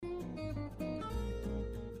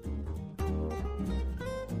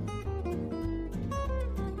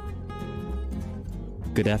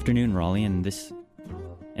Good afternoon, Raleigh,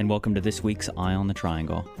 and welcome to this week's Eye on the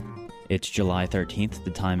Triangle. It's July 13th.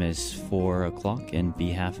 The time is 4 o'clock. In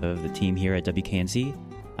behalf of the team here at WKNC,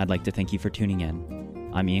 I'd like to thank you for tuning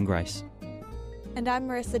in. I'm Ian Grice. And I'm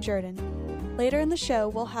Marissa Jordan. Later in the show,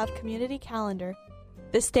 we'll have Community Calendar,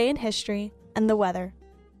 This Day in History, and the weather.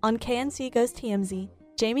 On KNC Goes TMZ,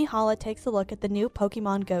 Jamie Holla takes a look at the new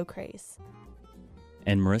Pokemon Go craze.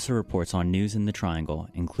 And Marissa reports on news in the Triangle,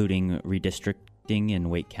 including redistricting in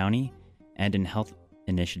Wake County and an health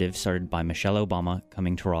initiative started by Michelle Obama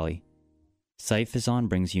coming to Raleigh. Saif Fazan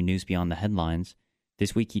brings you news beyond the headlines.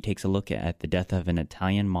 This week he takes a look at the death of an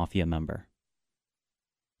Italian mafia member.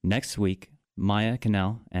 Next week, Maya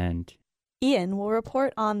Cannell and Ian will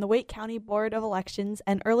report on the Wake County Board of Elections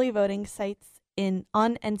and early voting sites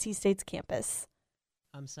on NC State's campus.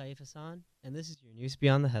 I'm Saif Hassan, and this is your news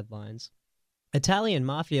beyond the headlines. Italian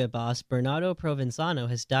mafia boss Bernardo Provenzano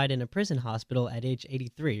has died in a prison hospital at age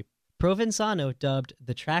 83. Provenzano, dubbed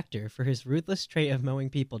the Tractor for his ruthless trait of mowing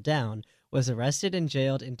people down, was arrested and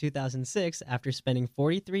jailed in 2006 after spending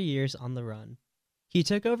 43 years on the run. He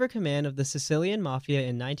took over command of the Sicilian Mafia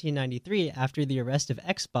in 1993 after the arrest of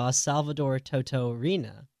ex-boss Salvatore Toto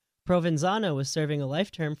Riina. Provenzano was serving a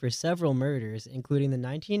life term for several murders, including the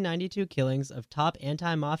 1992 killings of top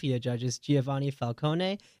anti-mafia judges Giovanni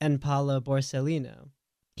Falcone and Paolo Borsellino.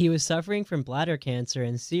 He was suffering from bladder cancer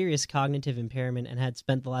and serious cognitive impairment and had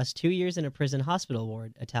spent the last 2 years in a prison hospital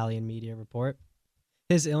ward, Italian media report.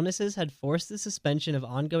 His illnesses had forced the suspension of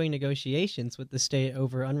ongoing negotiations with the state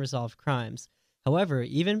over unresolved crimes. However,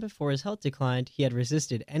 even before his health declined, he had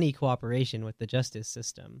resisted any cooperation with the justice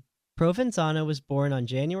system. Provenzano was born on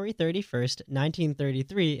January 31,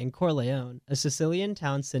 1933 in Corleone, a Sicilian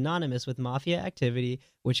town synonymous with mafia activity,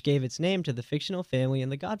 which gave its name to the fictional family in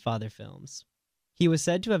the Godfather films. He was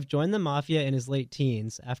said to have joined the mafia in his late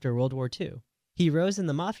teens after World War II. He rose in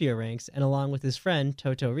the mafia ranks and, along with his friend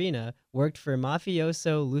Toto Riina, worked for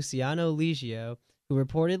mafioso Luciano Liggio, who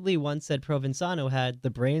reportedly once said Provenzano had the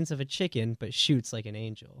brains of a chicken but shoots like an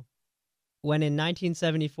angel. When in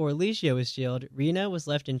 1974 Liggio was jailed, Riina was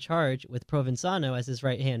left in charge with Provenzano as his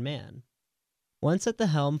right-hand man. Once at the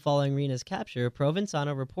helm following Riina's capture,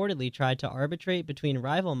 Provenzano reportedly tried to arbitrate between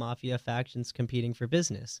rival mafia factions competing for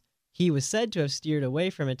business. He was said to have steered away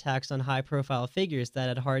from attacks on high-profile figures that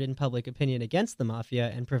had hardened public opinion against the mafia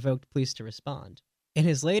and provoked police to respond. In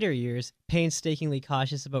his later years, painstakingly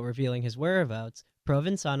cautious about revealing his whereabouts,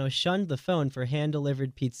 Provenzano shunned the phone for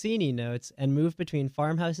hand-delivered pizzini notes and moved between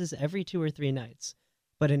farmhouses every 2 or 3 nights.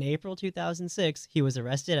 But in April 2006, he was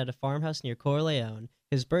arrested at a farmhouse near Corleone,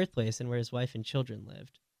 his birthplace and where his wife and children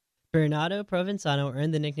lived. Bernardo Provenzano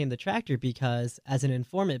earned the nickname the Tractor because, as an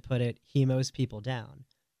informant put it, he mows people down.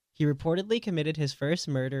 He reportedly committed his first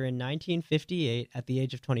murder in 1958 at the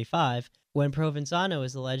age of 25, when Provenzano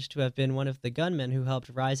is alleged to have been one of the gunmen who helped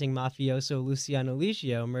rising mafioso Luciano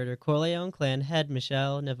Liggio murder Corleone clan head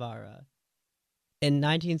Michele Navarra. In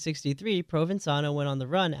 1963, Provenzano went on the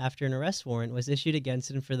run after an arrest warrant was issued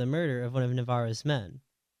against him for the murder of one of Navarra's men.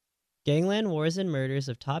 Gangland wars and murders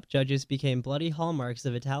of top judges became bloody hallmarks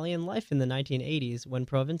of Italian life in the 1980s when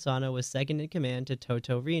Provenzano was second in command to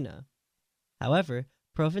Toto Riina. However,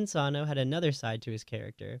 Provenzano had another side to his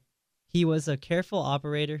character. He was a careful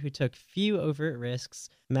operator who took few overt risks,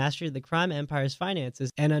 mastered the crime empire's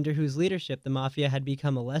finances, and under whose leadership the mafia had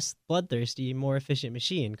become a less bloodthirsty, more efficient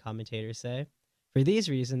machine, commentators say. For these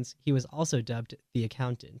reasons, he was also dubbed the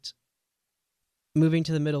Accountant. Moving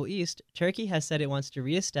to the Middle East, Turkey has said it wants to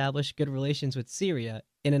re-establish good relations with Syria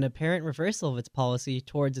in an apparent reversal of its policy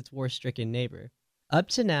towards its war-stricken neighbor. Up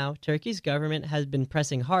to now, Turkey's government has been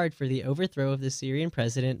pressing hard for the overthrow of the Syrian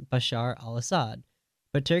president Bashar al-Assad,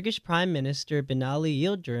 but Turkish Prime Minister Binali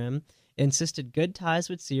Yildirim insisted good ties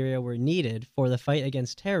with Syria were needed for the fight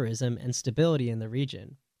against terrorism and stability in the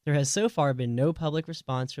region. There has so far been no public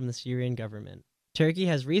response from the Syrian government. Turkey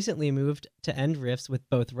has recently moved to end rifts with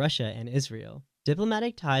both Russia and Israel.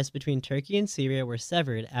 Diplomatic ties between Turkey and Syria were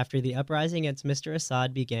severed after the uprising against Mr.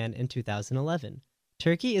 Assad began in 2011.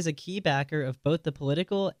 Turkey is a key backer of both the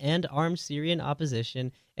political and armed Syrian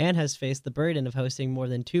opposition and has faced the burden of hosting more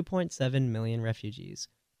than 2.7 million refugees.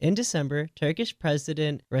 In December, Turkish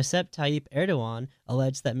President Recep Tayyip Erdogan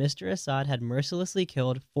alleged that Mr. Assad had mercilessly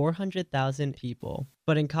killed 400,000 people.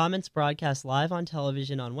 But in comments broadcast live on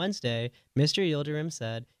television on Wednesday, Mr. Yildirim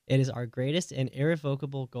said, "It is our greatest and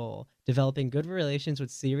irrevocable goal, developing good relations with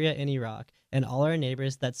Syria and Iraq, and all our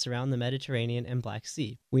neighbors that surround the Mediterranean and Black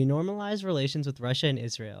Sea. We normalize relations with Russia and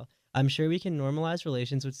Israel. I'm sure we can normalize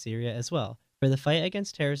relations with Syria as well. For the fight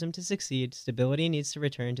against terrorism to succeed, stability needs to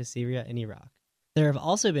return to Syria and Iraq." There have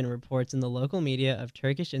also been reports in the local media of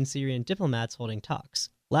Turkish and Syrian diplomats holding talks.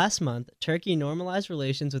 Last month, Turkey normalized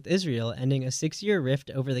relations with Israel, ending a 6-year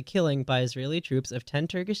rift over the killing by Israeli troops of 10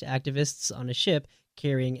 Turkish activists on a ship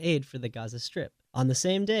carrying aid for the Gaza Strip. On the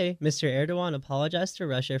same day, Mr. Erdogan apologized to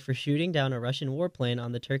Russia for shooting down a Russian warplane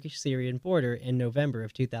on the Turkish-Syrian border in November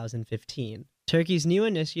of 2015. Turkey's new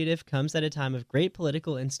initiative comes at a time of great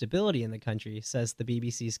political instability in the country, says the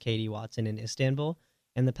BBC's Katie Watson in Istanbul.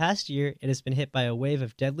 In the past year, it has been hit by a wave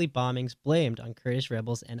of deadly bombings blamed on Kurdish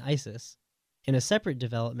rebels and ISIS. In a separate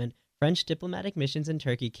development, French diplomatic missions in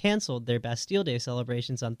Turkey canceled their Bastille Day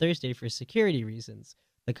celebrations on Thursday for security reasons,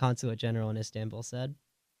 the Consulate General in Istanbul said.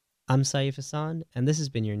 I'm Saif Hassan, and this has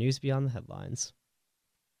been your News Beyond the Headlines.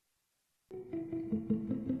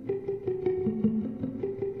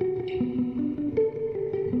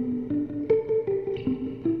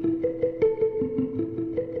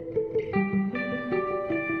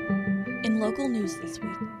 In local news this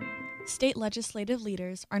week, state legislative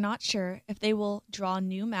leaders are not sure if they will draw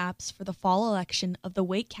new maps for the fall election of the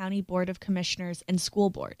Wake County Board of Commissioners and School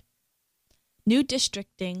Board. New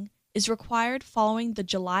districting is required following the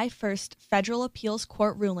July 1st Federal Appeals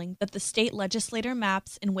Court ruling that the state legislator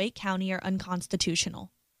maps in Wake County are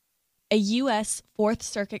unconstitutional. A U.S. Fourth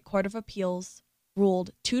Circuit Court of Appeals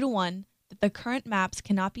ruled 2-1 that the current maps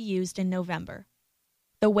cannot be used in November.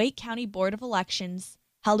 The Wake County Board of Elections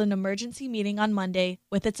held an emergency meeting on Monday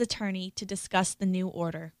with its attorney to discuss the new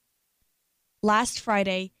order. Last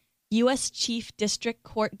Friday, U.S. Chief District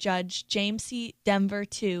Court Judge James C. Denver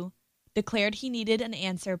II declared he needed an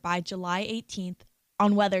answer by July 18th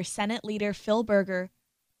on whether Senate Leader Phil Berger,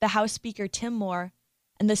 the House Speaker Tim Moore,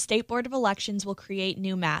 and the State Board of Elections will create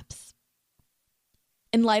new maps.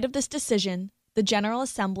 In light of this decision, the General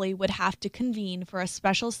Assembly would have to convene for a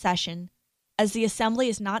special session, as the Assembly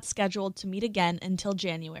is not scheduled to meet again until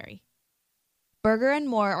January. Berger and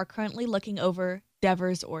Moore are currently looking over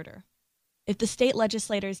Denver's order. If the state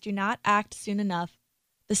legislators do not act soon enough,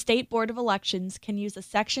 the State Board of Elections can use a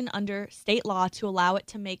section under state law to allow it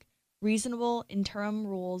to make reasonable interim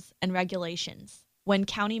rules and regulations when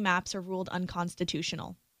county maps are ruled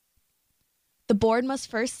unconstitutional. The board must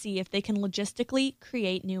first see if they can logistically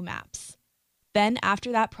create new maps. Then,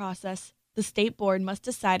 after that process, the state board must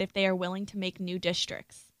decide if they are willing to make new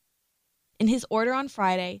districts. In his order on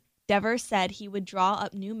Friday, Denver said he would draw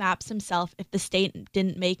up new maps himself if the state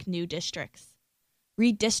didn't make new districts.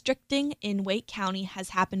 Redistricting in Wake County has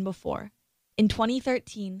happened before. In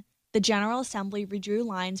 2013, the General Assembly redrew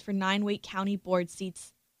lines for 9 Wake County board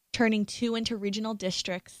seats, turning 2 into regional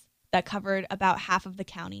districts that covered about half of the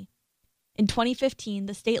county. In 2015,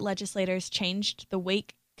 the state legislators changed the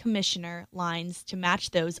Wake Commissioner lines to match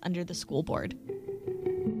those under the school board.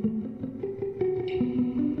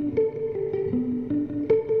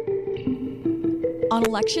 On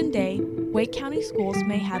Election Day, Wake County schools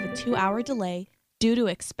may have a 2-hour delay due to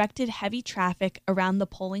expected heavy traffic around the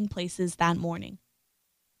polling places that morning.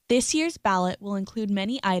 This year's ballot will include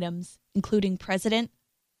many items, including President,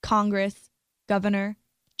 Congress, Governor,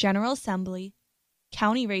 General Assembly,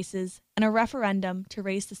 county races, and a referendum to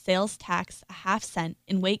raise the sales tax a half-cent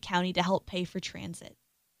in Wake County to help pay for transit.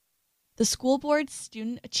 The school board's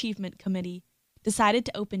Student Achievement Committee decided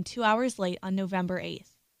to open 2 hours late on November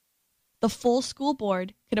 8th. The full school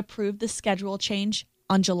board could approve the schedule change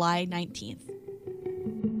on July 19th.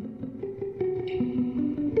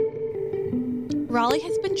 Raleigh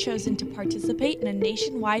has been chosen to participate in a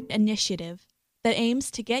nationwide initiative that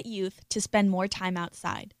aims to get youth to spend more time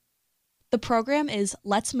outside. The program is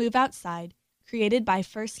Let's Move Outside, created by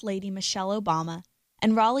First Lady Michelle Obama,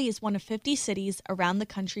 and Raleigh is one of 50 cities around the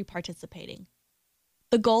country participating.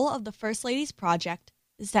 The goal of the First Lady's project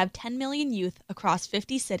is to have 10 million youth across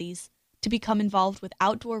 50 cities to become involved with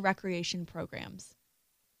outdoor recreation programs.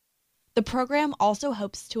 The program also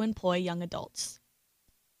hopes to employ young adults.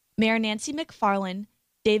 Mayor Nancy McFarland,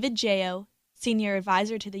 David Jao, Senior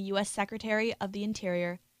Advisor to the U.S. Secretary of the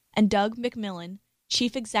Interior, and Doug McMillan,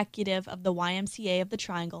 Chief Executive of the YMCA of the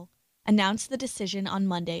Triangle, announced the decision on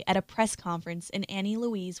Monday at a press conference in Annie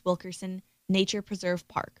Louise Wilkerson Nature Preserve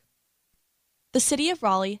Park. The city of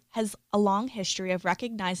Raleigh has a long history of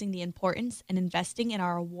recognizing the importance and investing in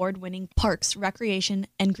our award-winning parks, recreation,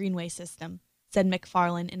 and greenway system, said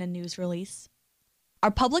McFarland in a news release.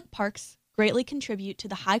 Our public parks greatly contribute to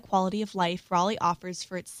the high quality of life Raleigh offers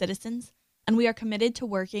for its citizens, and we are committed to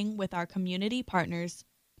working with our community partners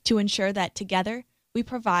to ensure that together we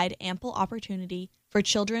provide ample opportunity for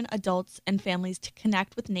children, adults, and families to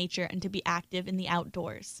connect with nature and to be active in the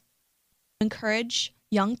outdoors. Encourage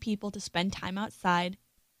young people to spend time outside,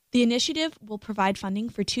 The initiative will provide funding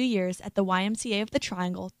for 2 years at the YMCA of the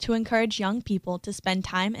Triangle to encourage young people to spend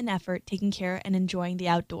time and effort taking care and enjoying the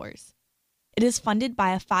outdoors. It is funded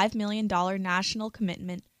by a $5 million national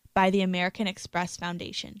commitment by the American Express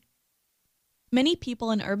Foundation. Many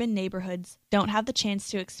people in urban neighborhoods don't have the chance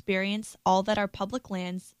to experience all that our public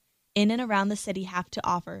lands in and around the city have to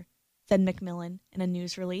offer, said McMillan in a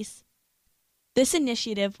news release. This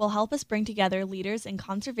initiative will help us bring together leaders in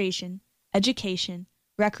conservation, education,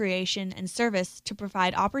 recreation, and service to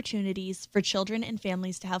provide opportunities for children and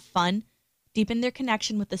families to have fun, deepen their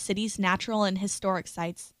connection with the city's natural and historic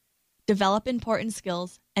sites, develop important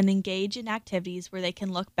skills, and engage in activities where they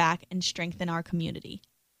can look back and strengthen our community.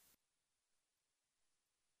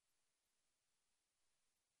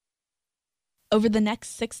 Over the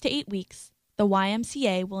next 6 to 8 weeks, the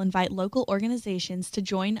YMCA will invite local organizations to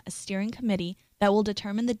join a steering committee that will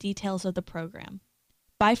determine the details of the program.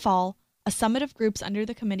 By fall, a summit of groups under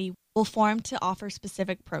the committee will form to offer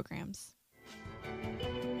specific programs.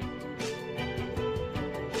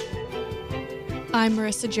 I'm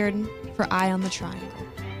Marissa Jordan for Eye on the Triangle.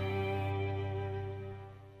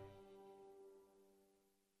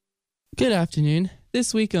 Good afternoon.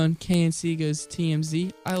 This week on KNC Goes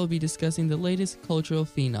TMZ, I will be discussing the latest cultural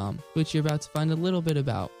phenom, which you're about to find a little bit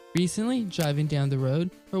about. Recently, driving down the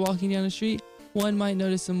road or walking down the street, one might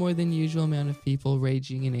notice a more than usual amount of people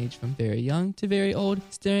ranging in age from very young to very old,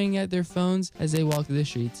 staring at their phones as they walk through the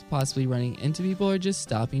streets, possibly running into people or just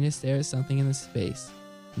stopping to stare at something in the space.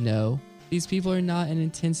 No, these people are not in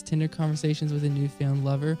intense Tinder conversations with a newfound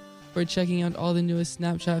lover or checking out all the newest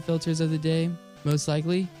Snapchat filters of the day. Most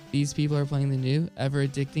likely, these people are playing the new,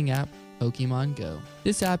 ever-addicting app, Pokemon Go.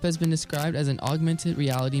 This app has been described as an augmented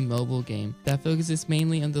reality mobile game that focuses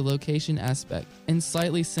mainly on the location aspect. In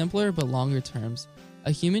slightly simpler but longer terms,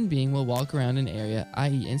 a human being will walk around an area,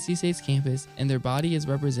 i.e. NC State's campus, and their body is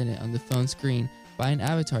represented on the phone screen by an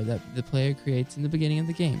avatar that the player creates in the beginning of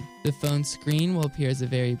the game. The phone screen will appear as a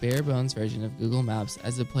very bare-bones version of Google Maps,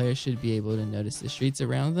 as the player should be able to notice the streets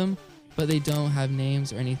around them, but they don't have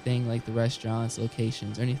names or anything like the restaurants,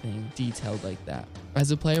 locations, or anything detailed like that. As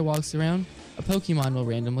the player walks around, a Pokemon will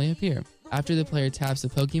randomly appear. After the player taps a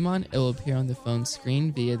Pokemon, it will appear on the phone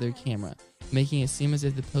screen via their camera, making it seem as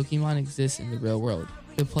if the Pokemon exists in the real world.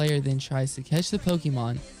 The player then tries to catch the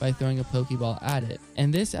Pokemon by throwing a Pokeball at it.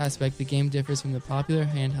 In this aspect, the game differs from the popular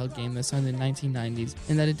handheld game that started in the 1990s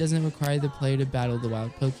in that it doesn't require the player to battle the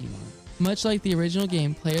wild Pokemon. Much like the original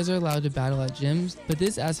game, players are allowed to battle at gyms, but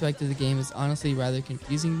this aspect of the game is honestly rather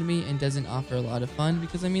confusing to me and doesn't offer a lot of fun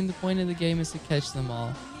because the point of the game is to catch them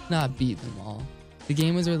all, not beat them all. The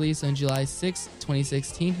game was released on July 6,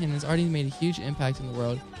 2016 and has already made a huge impact in the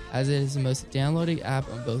world as it is the most downloaded app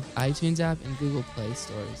on both iTunes app and Google Play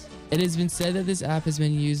stores. It has been said that this app has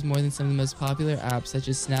been used more than some of the most popular apps such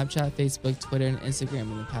as Snapchat, Facebook, Twitter, and Instagram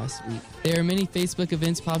in the past week. There are many Facebook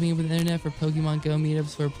events popping up on the internet for Pokemon Go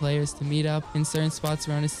meetups for players to meet up in certain spots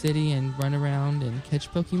around a city and run around and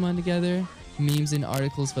catch Pokemon together. Memes and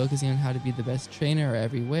articles focusing on how to be the best trainer are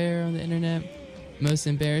everywhere on the internet. Most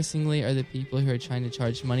embarrassingly are the people who are trying to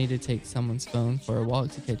charge money to take someone's phone for a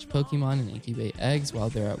walk to catch Pokemon and incubate eggs while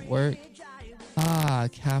they're at work. Ah,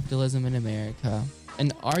 capitalism in America.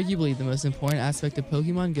 And arguably the most important aspect of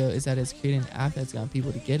Pokemon Go is that it's created an app that's gotten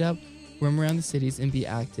people to get up, roam around the cities, and be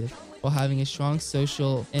active, while having a strong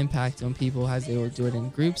social impact on people as they will do it in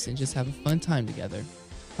groups and just have a fun time together.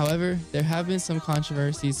 However, there have been some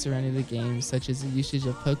controversies surrounding the game, such as the usage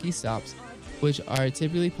of Pokestops, which are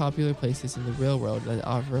typically popular places in the real world that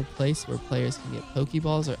offer a place where players can get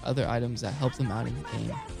Pokeballs or other items that help them out in the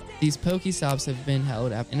game. These Pokestops have been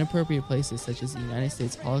held at inappropriate places such as the United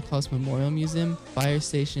States Holocaust Memorial Museum, fire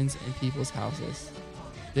stations, and people's houses.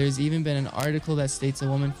 There's even been an article that states a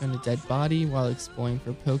woman found a dead body while exploring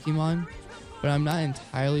for Pokemon, but I'm not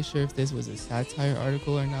entirely sure if this was a satire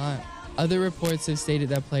article or not. Other reports have stated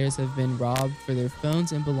that players have been robbed for their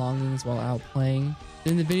phones and belongings while out playing.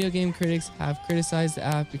 Then the video game critics have criticized the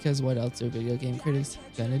app because what else are video game critics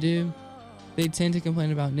gonna do? They tend to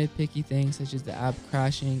complain about nitpicky things such as the app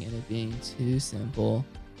crashing and it being too simple.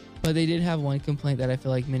 But they did have one complaint that I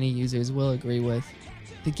feel like many users will agree with.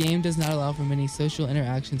 The game does not allow for many social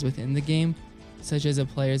interactions within the game, such as a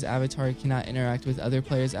player's avatar cannot interact with other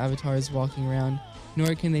players' avatars walking around,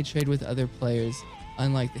 nor can they trade with other players,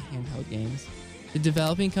 unlike the handheld games. The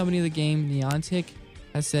developing company of the game, Niantic,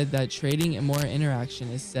 has said that trading and more interaction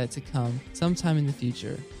is set to come sometime in the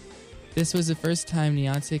future. This was the first time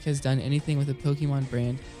Niantic has done anything with a Pokemon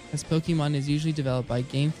brand, as Pokemon is usually developed by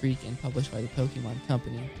Game Freak and published by the Pokemon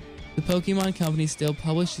Company. The Pokemon Company still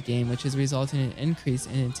published the game, which has resulted in an increase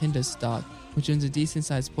in Nintendo stock, which owns a decent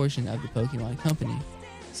sized portion of the Pokemon Company.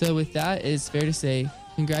 So with that, it's fair to say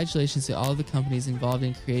congratulations to all of the companies involved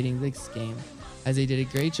in creating this game, as they did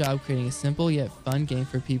a great job creating a simple yet fun game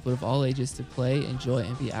for people of all ages to play, enjoy,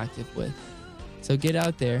 and be active with. So get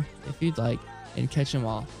out there, if you'd like, and catch them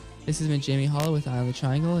all. This has been Jamie Hollow with Eye on the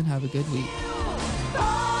Triangle, and have a good week.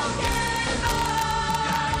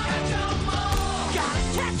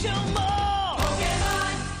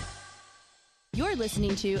 You're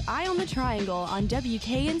listening to Eye on the Triangle on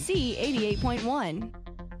WKNC 88.1.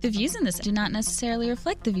 The views in this do not necessarily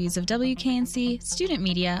reflect the views of WKNC, student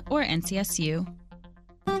media, or NCSU.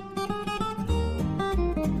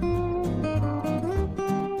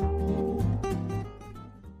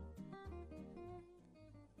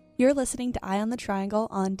 You're listening to Eye on the Triangle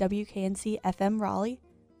on WKNC FM Raleigh.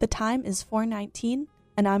 The time is 4:19,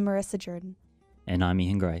 and I'm Marissa Jordan. And I'm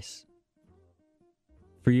Ian Grice.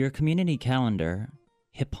 For your community calendar,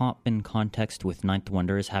 Hip Hop in Context with Ninth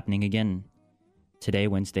Wonder is happening again. Today,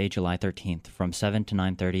 Wednesday, July 13th, from 7 to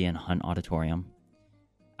 9:30 in Hunt Auditorium.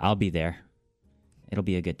 I'll be there. It'll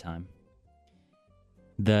be a good time.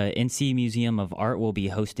 The NC Museum of Art will be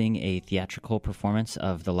hosting a theatrical performance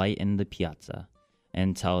of The Light in the Piazza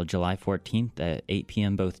until July 14th at 8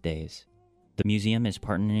 p.m. both days. The museum is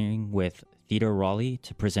partnering with Theater Raleigh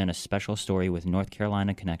to present a special story with North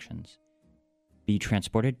Carolina connections. Be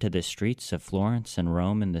transported to the streets of Florence and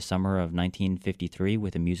Rome in the summer of 1953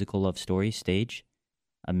 with a musical love story stage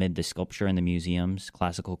amid the sculpture in the museum's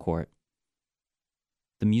classical court.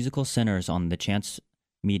 The musical centers on the chance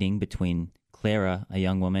meeting between Clara, a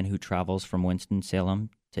young woman who travels from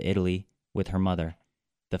Winston-Salem to Italy with her mother,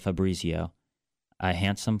 the Fabrizio, a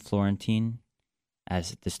handsome Florentine.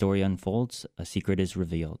 As the story unfolds, a secret is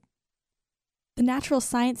revealed. The Natural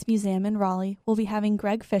Science Museum in Raleigh will be having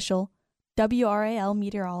Greg Fischel, WRAL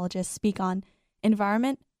meteorologist, speak on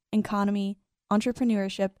environment, economy,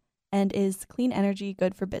 entrepreneurship, and is clean energy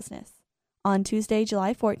good for business on Tuesday,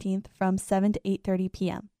 July 14th from 7 to 8:30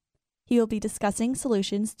 p.m. He will be discussing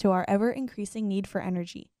solutions to our ever-increasing need for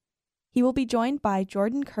energy. He will be joined by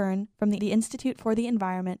Jordan Kern from the Institute for the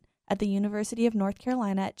Environment at the University of North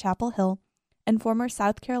Carolina at Chapel Hill, and former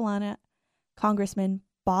South Carolina Congressman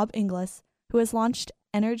Bob Inglis, who has launched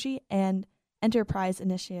Energy and Enterprise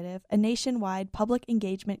Initiative, a nationwide public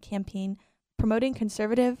engagement campaign promoting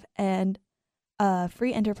conservative and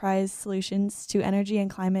free enterprise solutions to energy and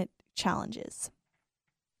climate challenges.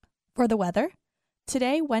 For the weather,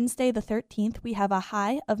 today, Wednesday the 13th, we have a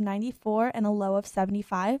high of 94 and a low of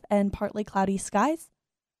 75 and partly cloudy skies.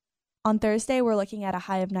 On Thursday, we're looking at a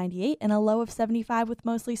high of 98 and a low of 75 with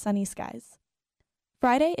mostly sunny skies.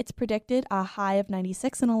 Friday, it's predicted a high of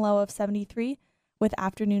 96 and a low of 73 with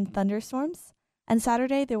afternoon thunderstorms. And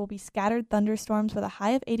Saturday, there will be scattered thunderstorms with a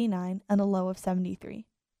high of 89 and a low of 73.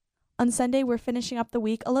 On Sunday, we're finishing up the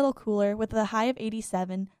week a little cooler with a high of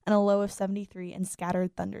 87 and a low of 73 and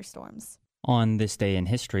scattered thunderstorms. On this day in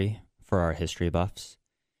history, for our history buffs,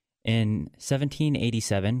 in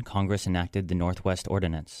 1787, Congress enacted the Northwest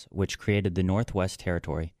Ordinance, which created the Northwest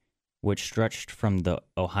Territory, which stretched from the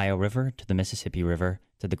Ohio River to the Mississippi River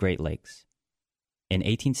to the Great Lakes. In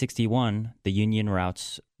 1861, the Union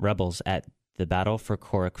routs rebels at the Battle for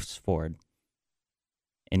Corrick's Ford.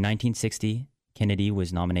 In 1960, Kennedy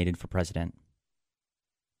was nominated for president.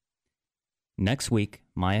 Next week,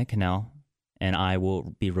 Maya Cannell and I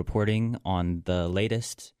will be reporting on the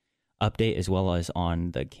latest update as well as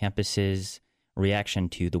on the campus's reaction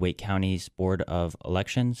to the Wake County's Board of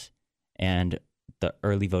Elections and the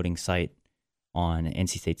early voting site on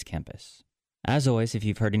NC State's campus. As always, if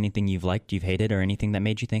you've heard anything you've liked, you've hated, or anything that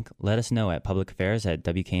made you think, let us know at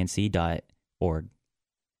publicaffairs@wknc.org.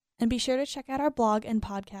 And be sure to check out our blog and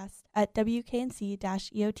podcast at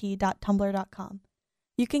wknc-eot.tumblr.com.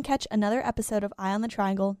 You can catch another episode of Eye on the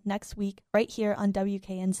Triangle next week right here on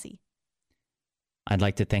WKNC. I'd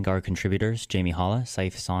like to thank our contributors, Jamie Holla,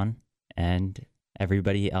 Saif Hassan, and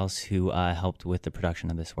everybody else who helped with the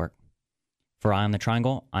production of this work. For Eye on the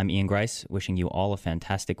Triangle, I'm Ian Grice, wishing you all a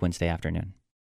fantastic Wednesday afternoon.